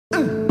Hey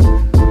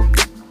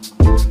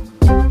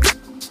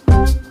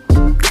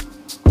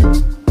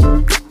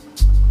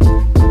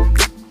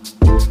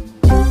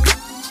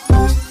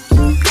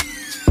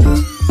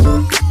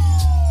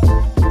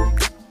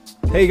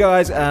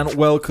guys, and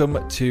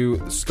welcome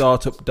to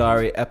Startup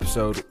Diary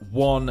episode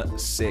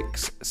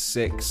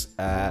 166.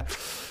 I'm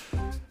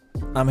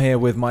here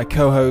with my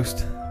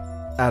co-host,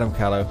 Adam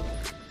Callow.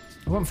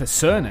 I went for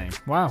surname.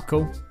 Wow,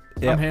 cool.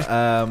 Yep.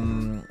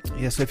 I'm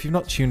here. So if you've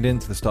not tuned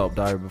into the Startup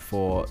Diary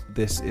before,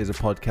 this is a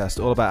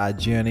podcast all about our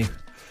journey.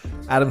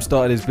 Adam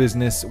started his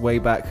business way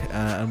back,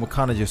 and we're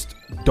kind of just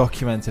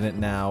documenting it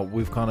now.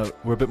 We're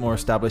a bit more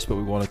established, but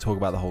we want to talk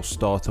about the whole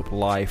startup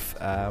life.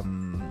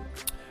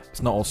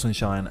 It's not all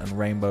sunshine and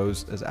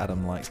rainbows, as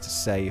Adam likes to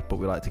say, but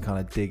we like to kind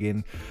of dig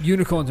in.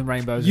 Unicorns and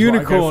rainbows.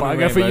 Unicorn and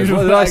rainbows.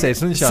 What did I say?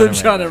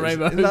 Sunshine and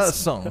rainbows. Is that a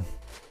song?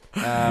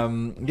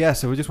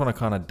 So we just want to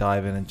kind of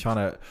dive in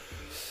and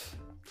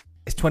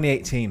it's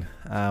 2018,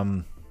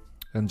 and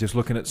just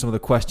looking at some of the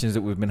questions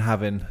that we've been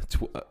having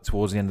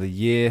towards the end of the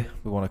year,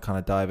 we want to kind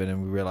of dive in,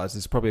 and we realize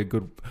it's probably a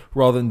good,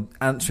 rather than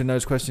answering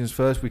those questions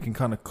first, we can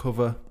kind of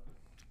cover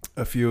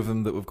a few of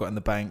them that we've got in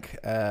the bank.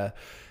 It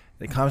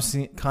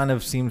kind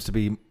of seems to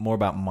be more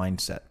about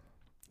mindset.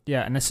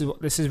 Yeah, and this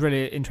is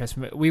really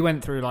interesting. We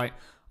went through,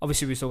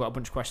 obviously we still got a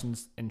bunch of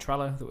questions in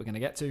Trello that we're going to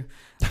get to,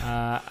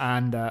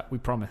 and we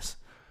promise.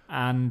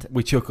 And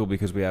we chuckle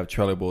because we have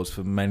Trello boards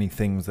for many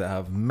things that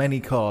have many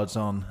cards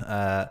on.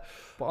 But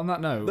on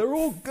that note, they're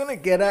all going to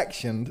get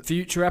actioned.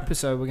 Future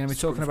episode, we're going to be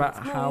talking about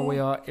how we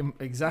are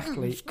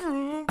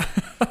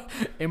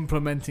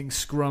implementing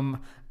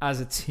Scrum as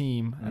a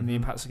team and the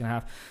impacts it's going to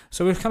have.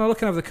 So we're kind of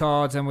looking over the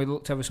cards, and we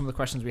looked over some of the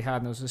questions we had,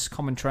 and there was this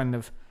common trend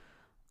of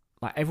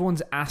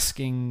everyone's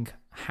asking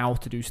how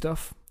to do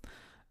stuff,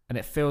 and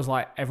it feels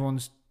like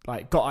everyone's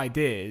got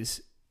ideas,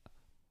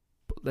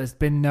 but there's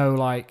been no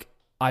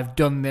I've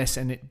done this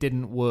and it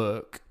didn't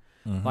work.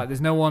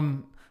 There's no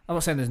one. I'm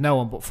not saying there's no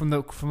one, but from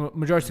the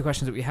majority of the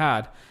questions that we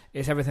had,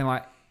 it's everything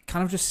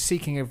kind of just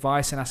seeking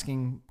advice and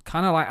asking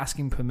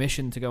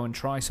permission to go and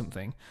try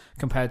something,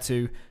 compared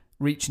to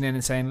reaching in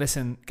and saying,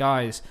 listen,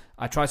 guys,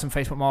 I tried some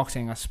Facebook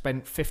marketing. I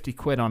spent 50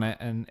 quid on it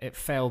and it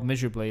failed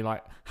miserably.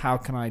 How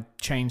can I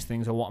change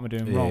things, or what am I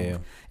doing wrong? Yeah.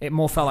 It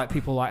more felt like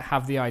people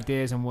have the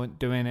ideas and weren't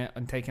doing it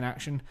and taking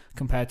action,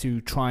 compared to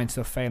trying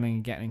stuff, failing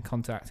and getting in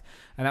contact.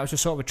 And that was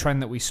just sort of a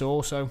trend that we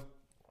saw. So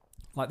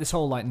this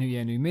whole New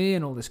Year, New Me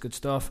and all this good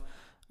stuff,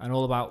 and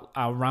all about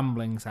our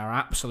ramblings,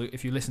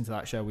 if you listen to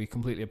that show, we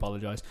completely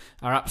apologise,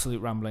 our absolute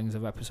ramblings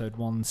of episode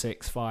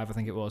 165, I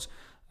think it was.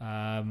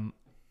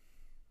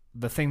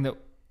 The thing that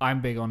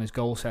I'm big on is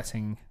goal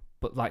setting,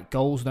 but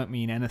goals don't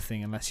mean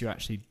anything unless you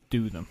actually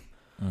do them.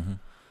 Mm-hmm.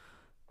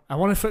 I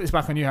want to flip this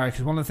back on you, Harry,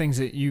 because one of the things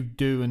that you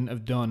do and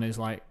have done is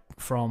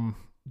from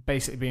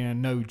basically being a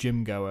no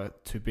gym goer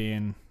to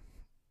being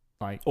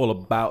all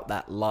about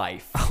that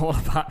life. All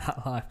about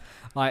that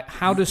life.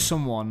 How does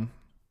someone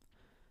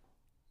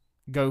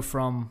go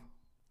from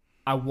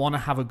I want to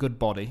have a good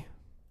body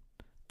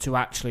to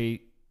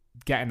actually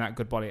getting that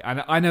good body?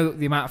 And I know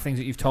the amount of things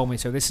that you've told me,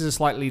 so this is a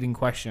slight leading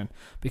question,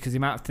 because the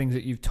amount of things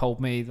that you've told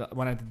me that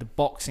when I did the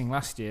boxing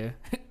last year,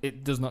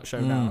 it does not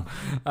show now.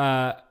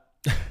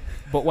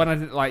 But when I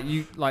did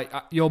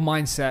your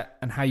mindset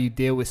and how you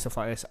deal with stuff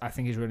like this, I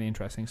think is really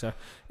interesting. So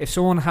if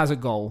someone has a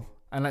goal,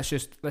 and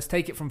let's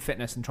take it from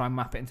fitness and try and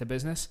map it into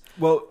business.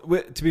 Well,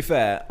 to be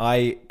fair,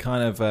 I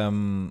kind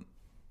of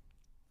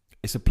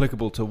it's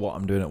applicable to what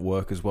I'm doing at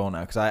work as well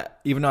now, because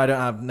even though I don't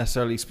have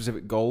necessarily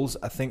specific goals,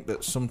 I think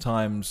that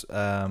sometimes,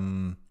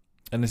 and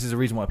this is a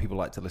reason why people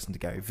like to listen to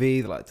Gary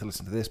Vee, they like to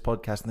listen to this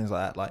podcast and things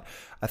like that.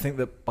 I think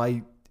that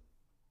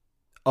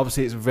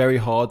obviously it's very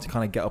hard to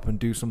kind of get up and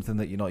do something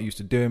that you're not used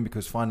to doing,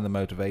 because finding the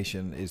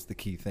motivation is the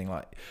key thing.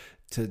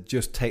 To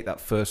just take that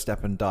first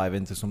step and dive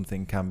into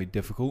something can be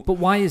difficult. But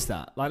why is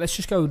that? Let's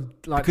just go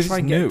because try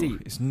it's and new. get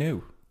deep. It's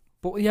new.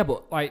 But yeah,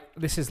 but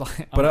this is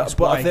what's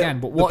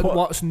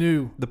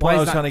new? The point I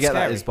was trying to get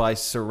at is by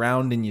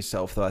surrounding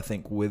yourself, though, I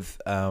think,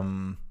 with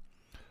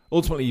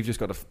ultimately you've just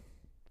got to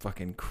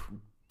fucking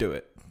do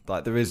it.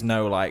 There is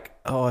no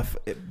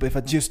if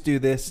I just do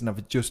this and if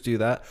I just do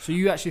that. So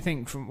you actually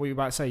think, from what you're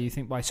about to say, you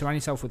think by surrounding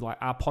yourself with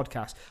our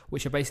podcast,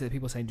 which are basically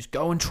people saying just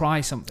go and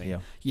try something. Yeah.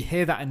 You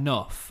hear that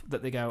enough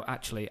that they go,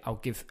 actually, I'll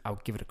give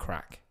it a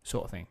crack,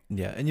 sort of thing.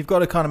 Yeah, and you've got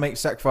to kind of make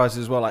sacrifices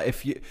as well.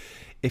 If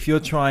you're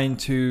trying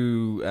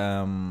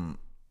to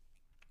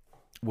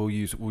we'll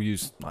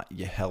use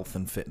your health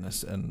and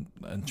fitness and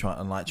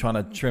trying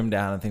to trim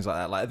down and things like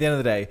that. At the end of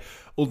the day,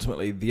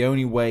 ultimately the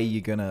only way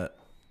you're gonna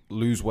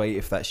lose weight,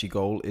 if that's your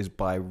goal, is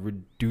by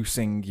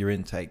reducing your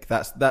intake.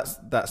 That's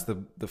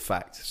the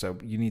fact. So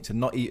you need to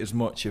not eat as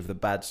much of the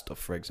bad stuff,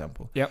 for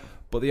example. Yep.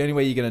 But the only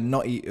way you're going to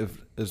not eat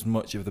as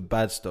much of the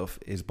bad stuff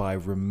is by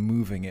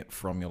removing it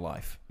from your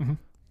life. Mm-hmm.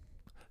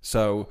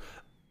 So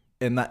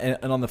and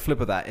on the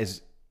flip of that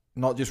is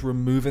not just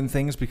removing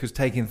things, because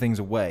taking things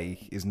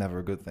away is never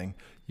a good thing.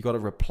 You got to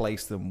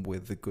replace them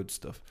with the good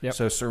stuff. Yep.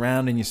 So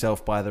surrounding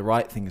yourself by the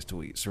right things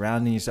to eat,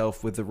 surrounding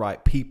yourself with the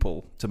right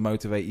people to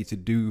motivate you to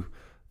do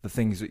the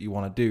things that you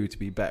want to do to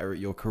be better at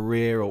your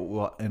career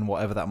or in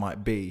whatever that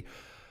might be.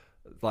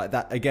 Like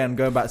that, again,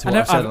 going back to what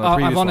I said on the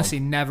previous I've honestly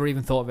one. never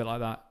even thought of it like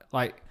that.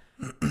 Like,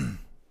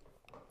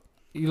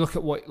 you look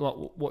at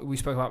what we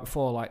spoke about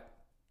before, like,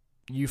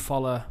 you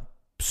follow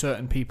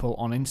certain people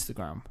on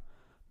Instagram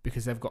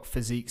because they've got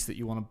physiques that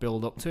you want to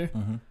build up to.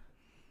 Mm-hmm.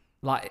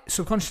 Like,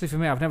 subconsciously for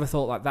me, I've never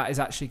thought like that is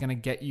actually going to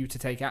get you to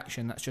take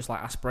action. That's just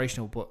like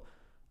aspirational, but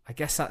I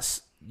guess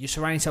that's, you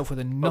surround yourself with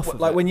enough of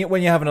like it.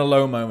 when you're having a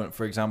low moment,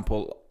 for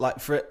example, like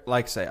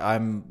I say,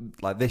 I'm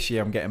like this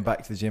year I'm getting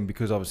back to the gym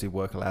because obviously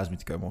work allows me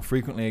to go more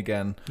frequently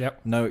again.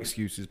 Yep. No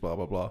excuses, blah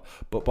blah blah.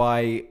 But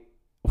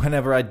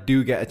whenever I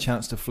do get a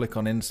chance to flick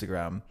on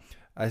Instagram,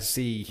 I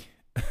see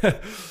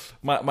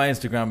my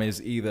Instagram is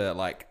either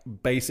like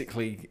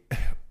basically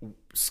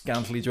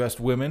scantily dressed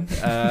women,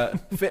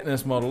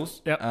 fitness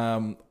models, yep.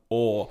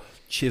 Or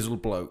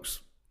chiseled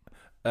blokes.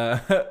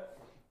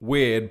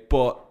 Weird,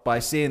 but by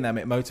seeing them,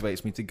 it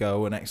motivates me to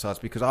go and exercise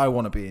because I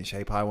want to be in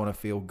shape. I want to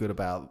feel good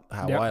about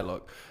how Yep. I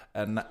look,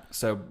 and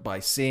so by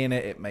seeing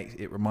it,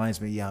 it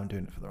reminds me, yeah, I'm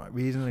doing it for the right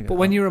reason. But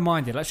when you're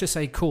reminded, let's just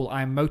say, cool,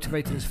 I'm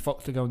motivated as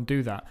fuck to go and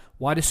do that.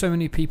 Why do so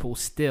many people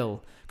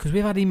still? Because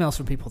we've had emails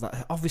from people that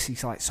are obviously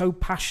like so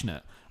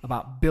passionate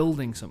about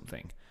building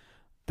something.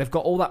 They've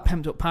got all that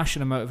pent up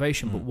passion and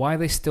motivation, but why are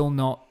they still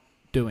not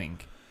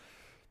doing?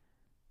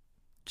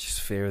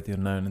 Just fear of the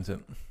unknown, isn't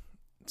it?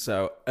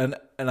 So, and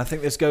I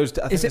think this goes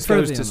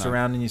to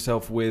surrounding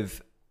yourself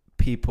with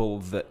people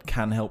that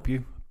can help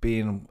you.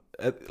 Being,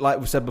 like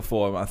we said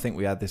before, I think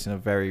we had this in a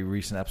very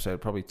recent episode,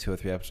 probably 2 or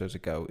 3 episodes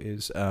ago,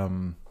 is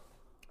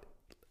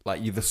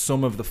like you're the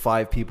sum of the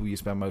 5 people you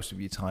spend most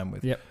of your time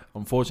with. Yep.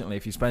 Unfortunately,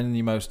 if you're spending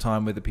your most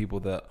time with the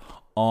people that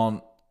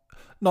aren't,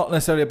 not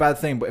necessarily a bad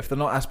thing, but if they're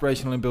not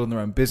aspirational in building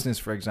their own business,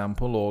 for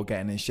example, or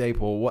getting in shape,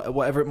 or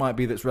whatever it might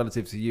be that's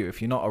relative to you,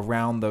 if you're not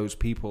around those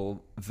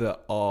people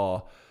that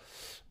are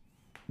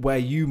where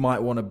you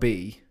might want to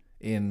be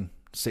in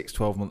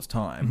 6-12 months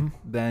time,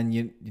 then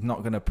you're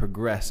not going to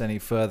progress any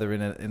further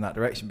in that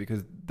direction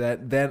because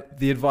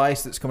the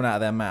advice that's coming out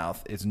of their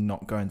mouth is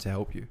not going to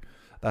help you.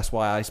 That's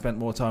why I spent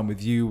more time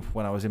with you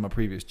when I was in my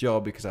previous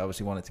job, because I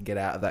obviously wanted to get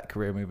out of that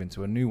career and move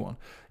into a new one.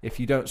 If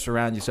you don't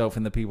surround yourself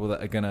in the people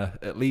that are going to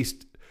at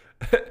least,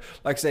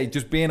 like I say,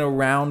 just being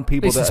around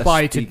people that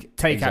inspire you to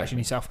take action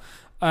yourself.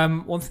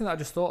 One thing that I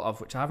just thought of,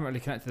 which I haven't really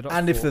connected the dots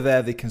and for. if they're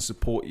there, they can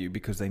support you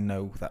because they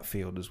know that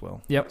field as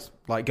well. Yep.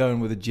 Like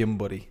going with a gym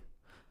buddy,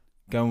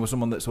 going with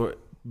someone that's a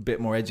bit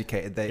more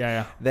educated.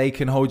 They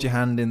can hold your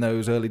hand in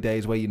those early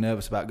days where you're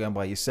nervous about going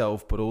by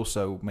yourself, but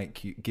also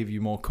give you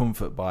more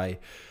comfort by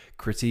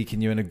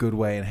critiquing you in a good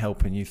way and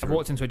helping you through. I've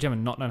walked into a gym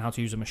and not known how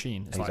to use a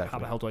machine. It's exactly. like, how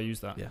the hell do I use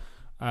that? Yeah.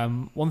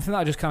 One thing that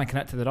I just kind of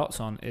connected the dots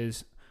on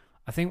is,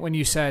 I think when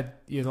you said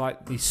you're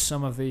like the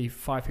sum of the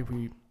 5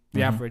 people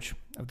the average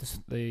of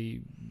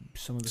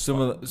some of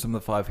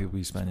the 5 people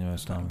you spend your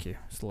most time. Thank you.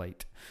 It's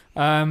late.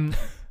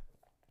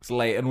 It's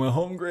late and we're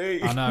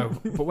hungry. I know.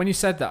 But when you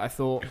said that, I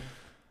thought,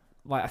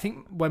 like, I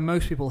think when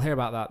most people hear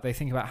about that, they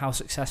think about how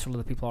successful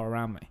other people are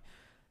around me.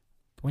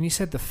 When you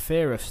said the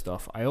fear of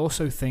stuff, I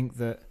also think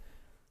that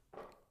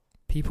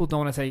people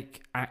don't want to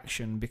take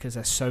action because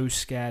they're so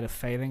scared of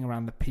failing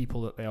around the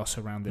people that they are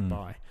surrounded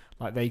by.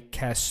 Like, they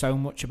care so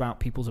much about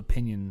people's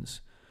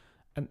opinions.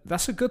 And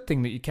that's a good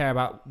thing that you care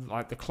about,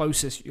 like,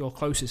 your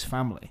closest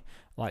family.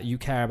 Like, you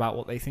care about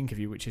what they think of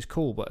you, which is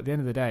cool. But at the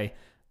end of the day,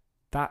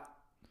 that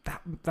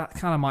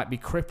kind of might be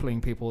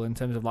crippling people in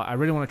terms of, like, I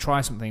really want to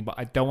try something, but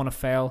I don't want to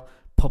fail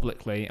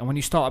publicly. And when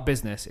you start a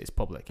business, it's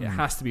public. It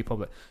has to be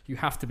public. You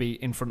have to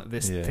be in front of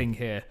this thing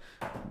here,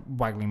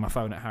 waggling my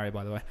phone at Harry,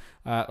 by the way.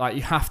 Like,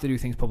 you have to do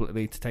things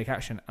publicly to take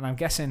action. And I'm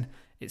guessing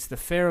it's the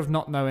fear of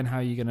not knowing how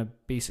you're going to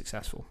be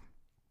successful.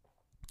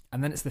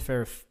 And then it's the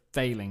fear of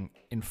failing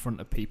in front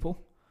of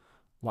people.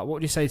 Like, what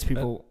would you say to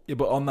people? Yeah,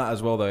 but on that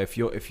as well, though, if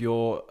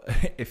you're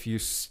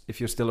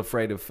still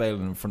afraid of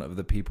failing in front of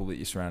the people that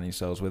you surround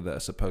yourselves with that are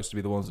supposed to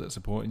be the ones that are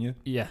supporting you,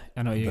 yeah,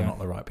 I know they're not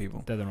the right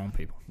people. They're the wrong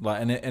people.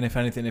 Like, and if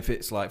anything, if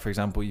it's like, for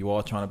example, you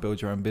are trying to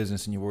build your own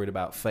business and you're worried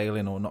about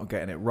failing or not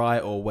getting it right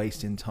or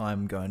wasting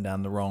time going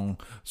down the wrong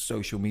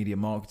social media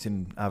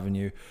marketing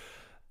avenue,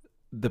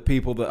 the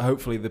people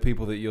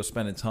that you're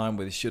spending time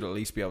with should at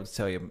least be able to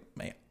tell you,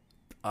 mate,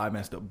 I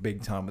messed up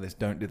big time with this.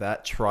 Don't do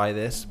that. Try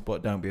this,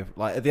 but don't be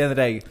like. At the end of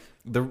the day,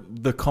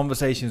 the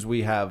conversations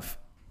we have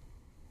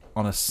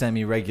on a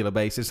semi-regular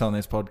basis on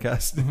this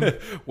podcast,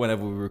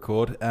 whenever we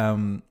record,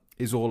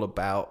 is all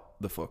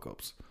about the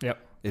fuck-ups. Yep.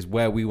 Is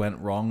where we went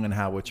wrong and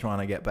how we're trying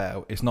to get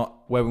better. It's not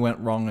where we went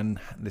wrong and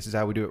this is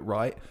how we do it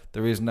right.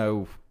 There is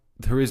no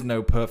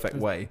perfect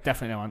way.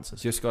 Definitely no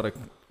answers. Just got to,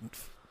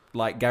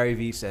 like Gary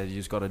Vee says, you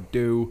just got to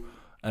do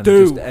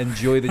just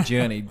enjoy the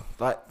journey.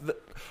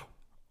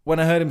 When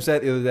I heard him say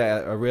it the other day,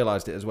 I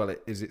realised it as well.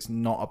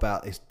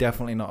 It's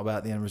definitely not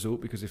about the end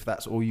result, because if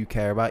that's all you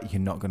care about, you're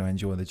not going to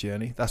enjoy the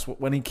journey. That's what,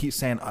 when he keeps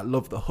saying, I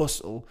love the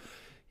hustle,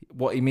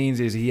 what he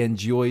means is he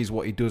enjoys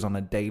what he does on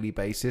a daily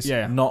basis,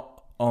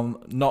 not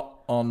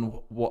on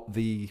what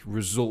the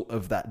result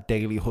of that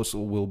daily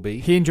hustle will be.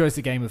 He enjoys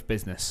the game of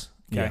business.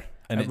 Okay.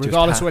 And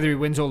regardless of whether he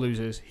wins or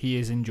loses, he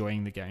is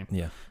enjoying the game.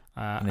 Yeah.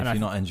 And if you're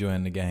not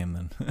enjoying the game,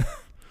 then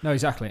no,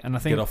 exactly. And I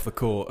think get off the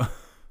court.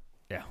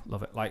 Yeah,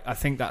 love it. Like, I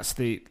think that's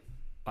you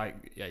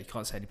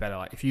can't say any better.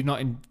 Like, if you're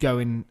not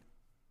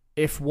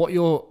if what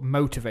you're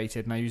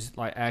motivated, and I use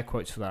like air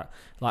quotes for that,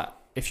 like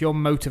if you're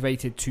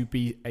motivated to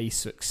be a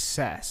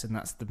success, and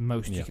that's the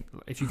most,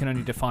 if you can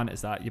only define it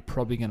as that, you're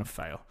probably going to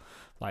fail.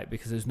 Like,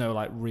 because there's no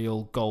like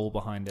real goal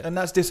behind it. And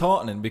that's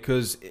disheartening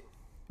because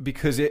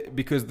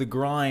the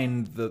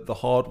grind, the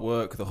hard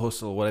work, the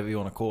hustle, whatever you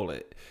want to call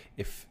it,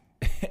 if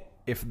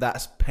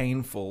that's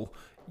painful,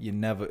 you're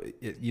never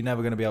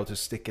going to be able to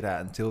stick it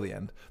out until the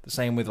end. The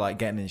same with like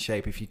getting in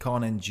shape. If you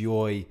can't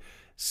enjoy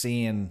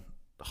seeing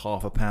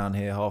half a pound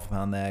here, half a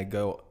pound there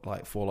go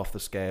like fall off the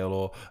scale,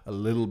 or a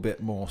little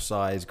bit more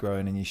size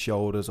growing in your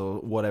shoulders, or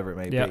whatever it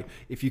may be,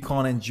 if you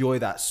can't enjoy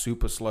that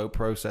super slow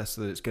process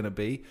that it's going to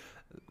be,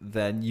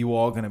 then you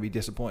are going to be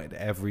disappointed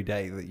every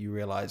day that you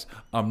realize,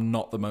 I'm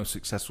not the most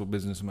successful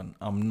businessman,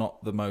 I'm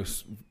not the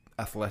most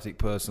athletic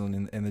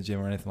person in the gym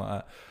or anything like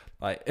that.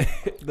 Like,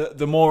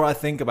 the more I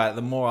think about it,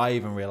 the more I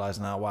even realize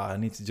now, wow, I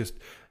need to just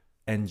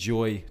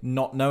enjoy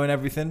not knowing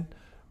everything,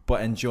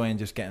 but enjoying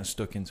just getting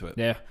stuck into it.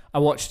 Yeah, I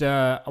watched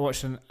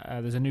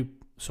there's a new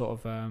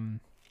sort of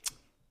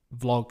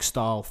vlog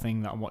style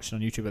thing that I'm watching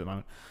on YouTube at the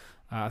moment.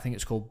 I think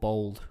it's called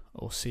Bold,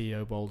 or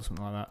CEO Bold, or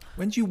something like that.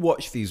 When do you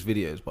watch these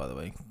videos, by the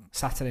way?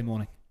 Saturday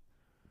morning.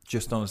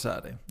 Just on a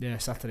Saturday? Yeah,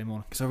 Saturday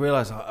morning. Because I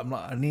realise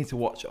I need to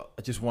watch.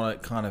 I just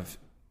want to kind of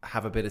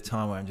have a bit of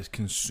time where I'm just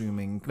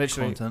consuming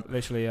content.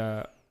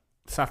 Literally,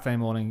 Saturday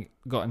morning,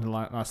 got into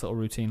like nice little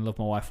routine. Love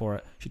my wife for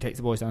it. She takes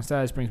the boys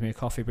downstairs, brings me a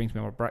coffee, brings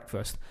me my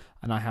breakfast,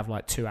 and I have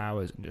like 2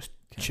 hours and just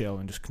chill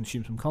and just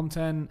consume some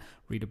content,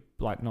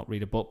 not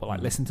read a book, but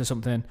like listen to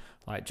something,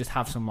 like just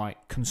have some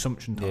like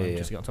consumption time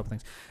just to get on top of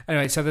things.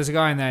 Anyway, so there's a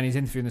guy in there and he's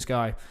interviewing this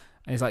guy,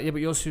 and he's like, yeah,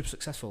 but you're super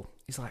successful.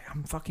 He's like,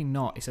 I'm fucking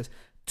not. He says,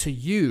 to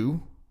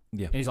you,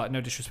 and he's like,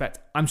 no disrespect,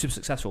 I'm super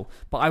successful,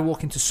 but I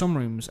walk into some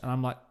rooms and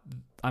I'm like,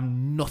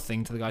 I'm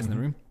nothing to the guys in the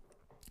room.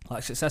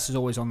 Like, success is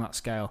always on that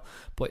scale.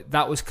 But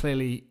that was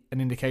clearly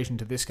an indication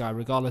to this guy,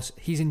 regardless,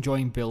 he's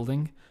enjoying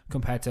building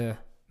compared to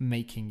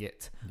making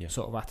it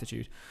sort of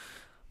attitude.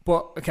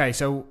 But, okay,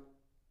 so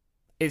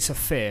it's a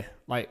fear.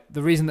 Like,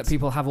 the reason that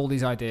people have all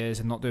these ideas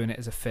and not doing it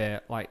is a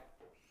fear. Like,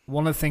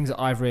 one of the things that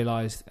I've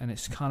realised, and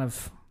it's kind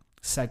of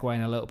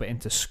segueing a little bit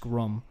into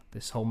Scrum,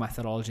 this whole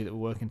methodology that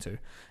we're working to,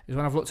 is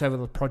when I've looked over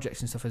the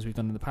projects and stuff as we've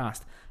done in the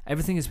past,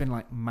 everything has been,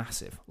 like,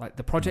 massive. Like,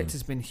 the project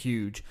has been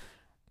huge.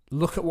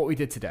 Look at what we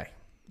did today.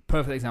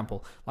 Perfect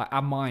example. Like,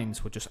 our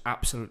minds were just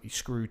absolutely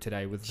screwed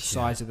today with the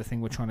size of the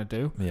thing we're trying to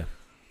do. Yeah.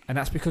 And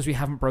that's because we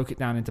haven't broke it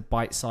down into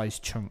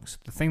bite-sized chunks.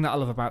 The thing that I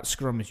love about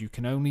Scrum is you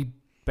can only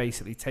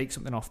basically take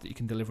something off that you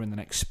can deliver in the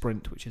next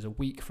sprint, which is a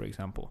week, for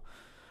example.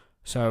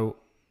 So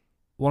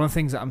one of the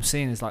things that I'm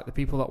seeing is like the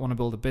people that want to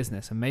build a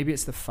business, and maybe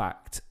it's the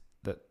fact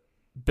that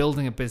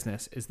building a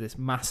business is this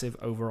massive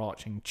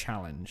overarching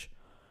challenge.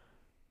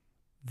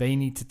 They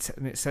need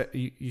to.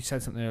 You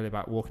said something earlier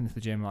about walking to the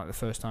gym like the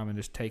first time and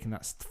just taking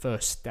that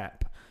first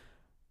step.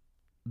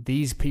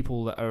 These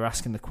people that are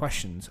asking the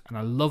questions, and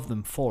I love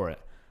them for it.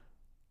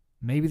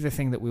 Maybe the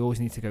thing that we always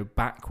need to go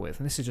back with,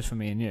 and this is just for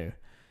me and you,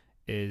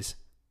 is,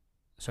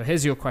 so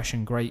here's your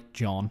question, great,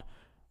 John.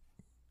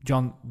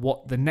 John,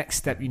 what the next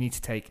step you need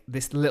to take,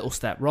 this little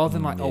step, rather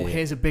than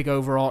here's a big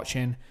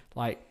overarching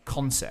like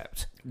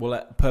concept. Well,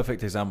 a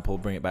perfect example,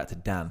 bring it back to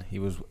Dan. He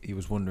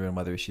was wondering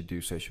whether he should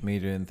do social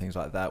media and things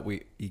like that.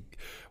 We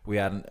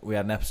had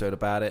an episode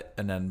about it,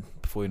 and then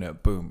before you know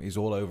it, boom, he's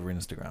all over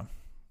Instagram.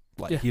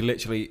 Like he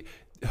literally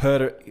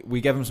heard it.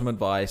 We gave him some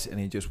advice, and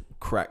he just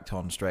cracked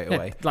on straight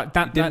away. Like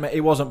that,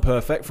 it wasn't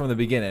perfect from the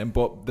beginning,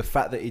 but the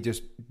fact that he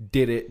just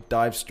did it,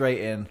 dived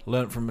straight in,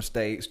 learned from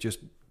mistakes, just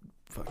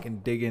fucking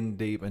dig in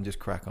deep and just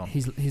crack on.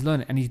 He's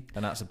learning,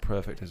 and that's a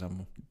perfect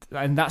example.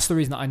 And that's the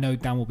reason that I know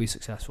Dan will be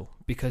successful,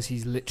 because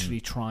he's literally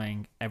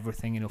trying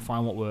everything, and he'll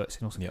find what works,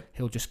 and also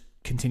he'll just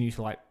continue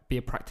to like be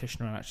a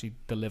practitioner and actually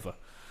deliver.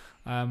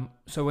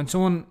 So when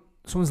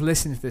someone's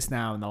listening to this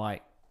now and they're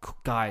like,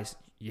 guys,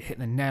 you're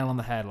hitting the nail on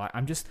the head. Like,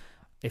 I'm just,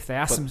 if they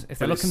ask them, if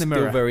they look in the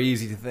mirror, it's still very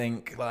easy to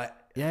think like,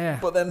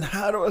 but then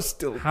how do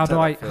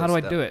I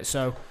do it?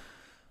 So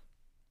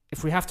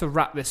if we have to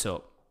wrap this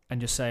up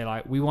and just say,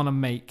 like, we want to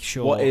make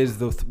sure, what is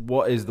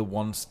the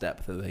one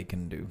step that they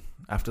can do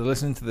after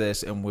listening to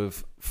this, and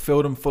we've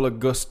filled them full of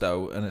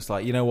gusto, and it's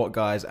like, you know what,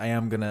 guys,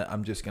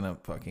 I'm just gonna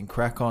fucking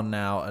crack on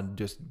now and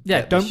just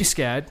don't be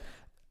scared.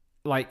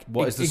 Like,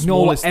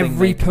 ignore what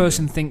every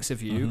person thinks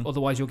of you,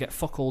 otherwise you'll get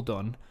fuck all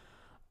done.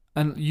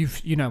 And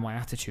you know my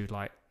attitude,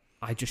 like,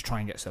 I just try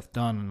and get stuff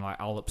done, and like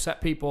I'll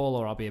upset people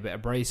or I'll be a bit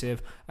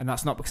abrasive, and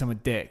that's not because I'm a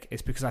dick.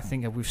 It's because I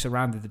think we've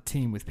surrounded the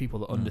team with people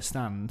that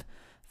understand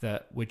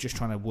that we're just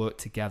trying to work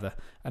together.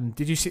 And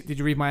did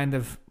you read my end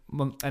of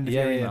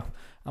your email?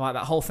 And like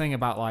that whole thing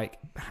about like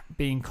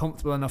being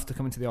comfortable enough to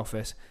come into the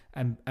office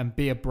and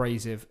be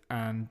abrasive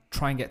and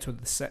try and get to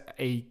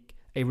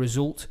a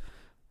result,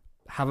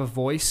 have a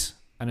voice,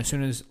 and as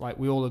soon as like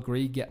we all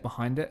agree, get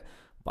behind it.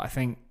 But I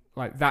think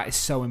like that is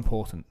so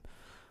important.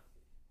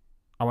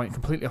 I went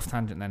completely off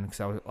tangent then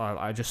because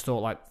I just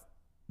thought like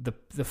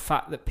the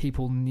fact that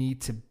people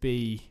need to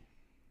be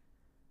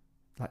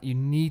like, you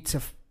need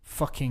to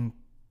fucking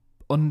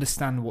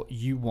understand what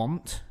you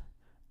want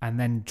and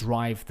then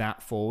drive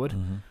that forward,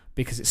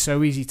 because it's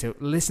so easy to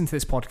listen to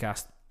this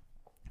podcast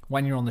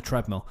when you're on the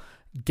treadmill,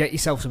 get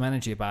yourself some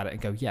energy about it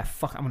and go, yeah,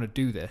 fuck, I'm going to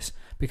do this.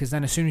 Because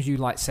then as soon as you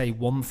like say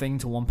one thing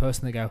to one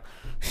person, they go,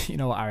 you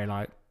know what, Harry,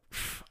 like,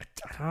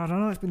 I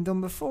don't know, it's been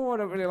done before, I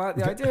don't really like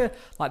the idea.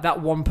 Like,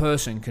 that one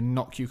person can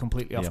knock you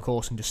completely off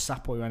course and just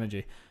sap all your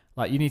energy.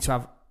 Like, you need to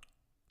have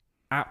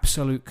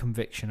absolute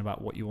conviction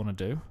about what you want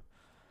to do.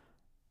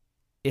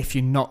 If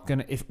you're not going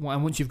to,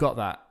 and once you've got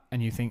that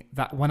and you think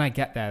that when I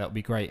get there, that'll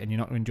be great, and you're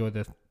not going to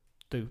enjoy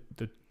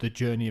the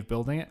journey of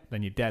building it,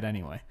 then you're dead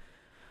anyway.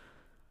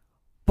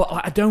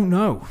 But I don't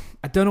know.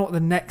 I don't know what the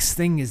next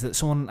thing is that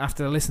someone,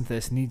 after they listen to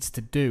this, needs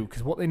to do.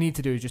 Because what they need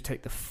to do is just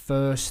take the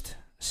first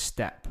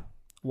step,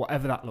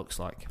 whatever that looks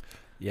like.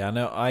 Yeah, I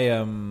know. I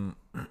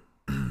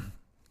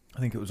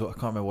think it was, I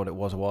can't remember what it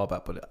was a while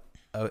back, but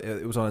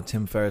it was on a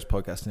Tim Ferriss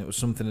podcast, and it was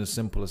something as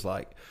simple as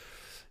like,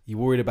 you're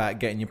worried about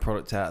getting your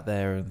product out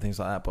there and things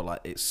like that, but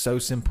like, it's so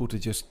simple to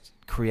just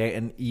create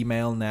an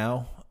email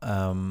now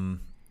and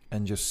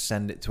just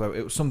send it to.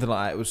 It was something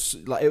like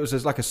that. It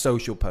was like a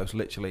social post,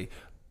 literally.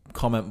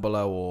 Comment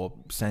below or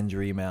send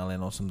your email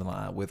in or something like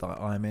that with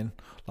I'm in.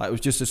 Like, it was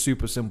just a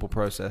super simple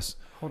process.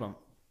 Hold on.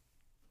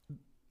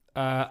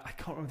 I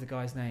can't remember the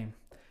guy's name.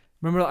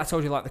 Remember I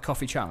told you like the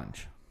coffee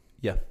challenge?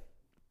 Yeah.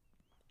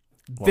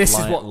 This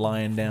is what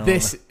lying down.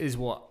 This is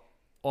what.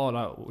 Oh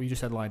no, you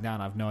just said lying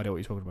down. I have no idea what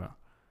you're talking about.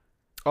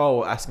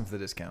 Oh, asking for the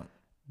discount.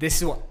 This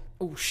is what.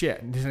 Oh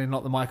shit! This is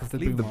not the mic off the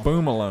boom. Leave the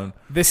boom alone.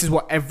 This is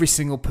what every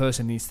single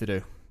person needs to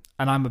do,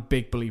 and I'm a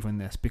big believer in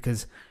this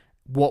because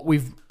what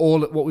we've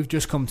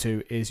just come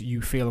to is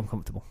you feel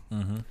uncomfortable.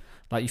 Mm-hmm.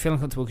 Like, you feel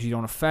uncomfortable because you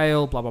don't want to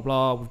fail. Blah blah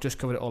blah. We've just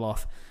covered it all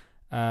off.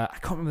 I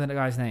can't remember the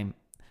guy's name.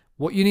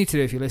 What you need to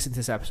do if you listen to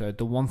this episode,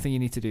 the one thing you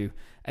need to do,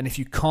 and if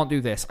you can't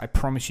do this, I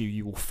promise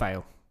you will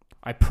fail.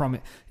 I promise.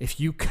 If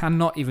you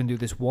cannot even do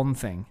this one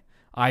thing,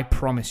 I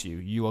promise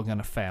you are going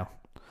to fail.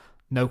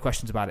 No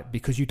questions about it,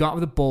 because you don't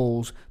have the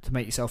balls to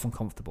make yourself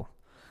uncomfortable.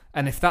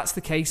 And if that's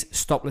the case,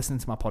 stop listening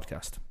to my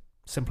podcast.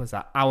 Simple as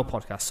that. Our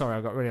podcast. Sorry,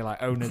 I got really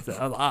like owners.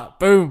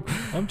 Boom.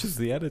 I'm just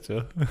the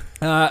editor.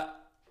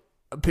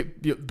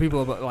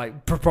 People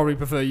like probably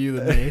prefer you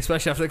than me,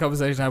 especially after the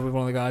conversation I had with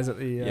one of the guys at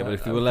the. Yeah, but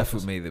if you were left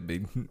with me, there'd be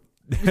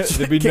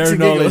no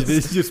knowledge.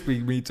 It'd just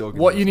be me talking.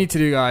 What you need to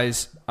do,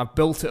 guys, I've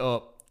built it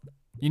up.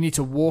 You need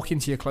to walk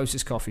into your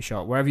closest coffee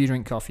shop, wherever you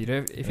drink coffee.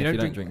 If you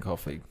don't drink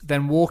coffee,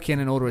 then walk in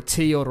and order a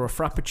tea, order a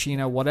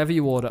frappuccino, whatever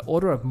you order.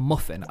 Order a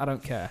muffin. I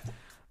don't care.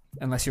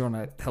 Unless you're on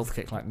a health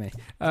kick like me.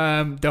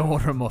 Don't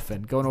order a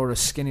muffin. Go and order a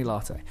skinny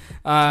latte.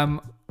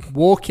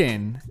 Walk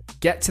in,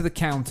 get to the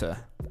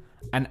counter,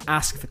 and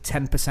ask for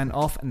 10%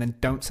 off, and then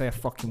don't say a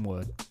fucking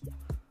word.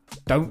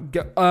 Don't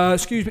go,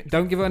 excuse me,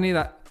 don't give any of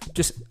that.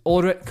 Just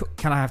order it.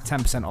 Can I have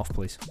 10% off,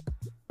 please?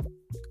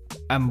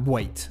 And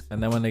wait.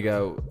 And then when they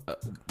go,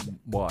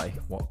 why?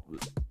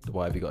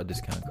 Why have you got a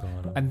discount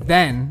code? And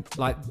then,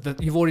 like,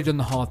 you've already done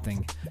the hard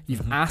thing.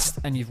 You've asked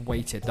and you've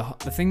waited.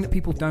 The thing that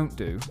people don't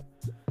do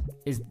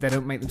is they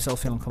don't make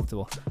themselves feel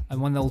uncomfortable.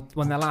 And when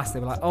they'll ask,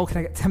 they'll be like, "Oh, can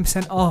I get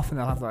 10% off?" And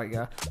they'll have like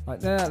there,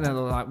 and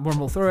they'll like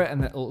rumble through it,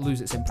 and it'll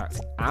lose its impact.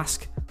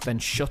 Ask, then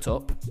shut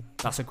up.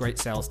 That's a great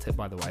sales tip,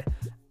 by the way.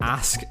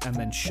 Ask and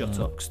then shut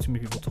up, because too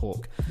many people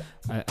talk.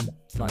 And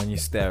when you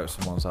stare at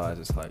someone's eyes,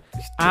 it's like,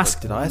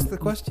 ask. Did I ask the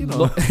question?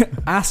 Look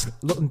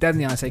them dead in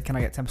the eye and say, "Can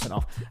I get 10%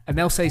 off?" And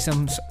they'll say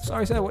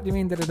 "Sorry, sir, what do you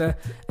mean?" And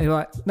you're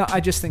like, "No, I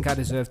just think I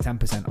deserve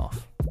 10%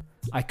 off.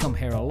 I come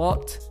here a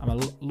lot. I'm a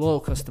loyal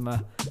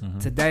customer. Mm-hmm.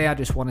 Today, I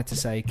just wanted to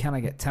say, can I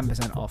get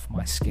 10% off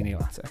my skinny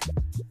latte?"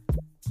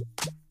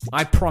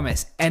 I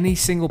promise, any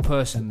single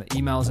person that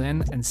emails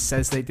in and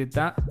says they did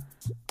that,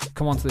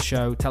 come onto the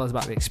show, tell us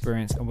about the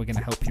experience, and we're going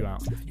to help you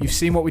out. You've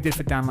seen what we did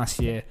for Dan last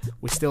year.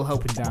 We're still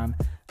helping Dan.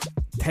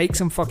 Take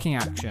some fucking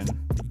action.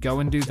 Go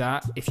and do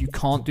that. If you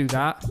can't do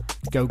that,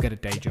 go get a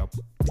day job.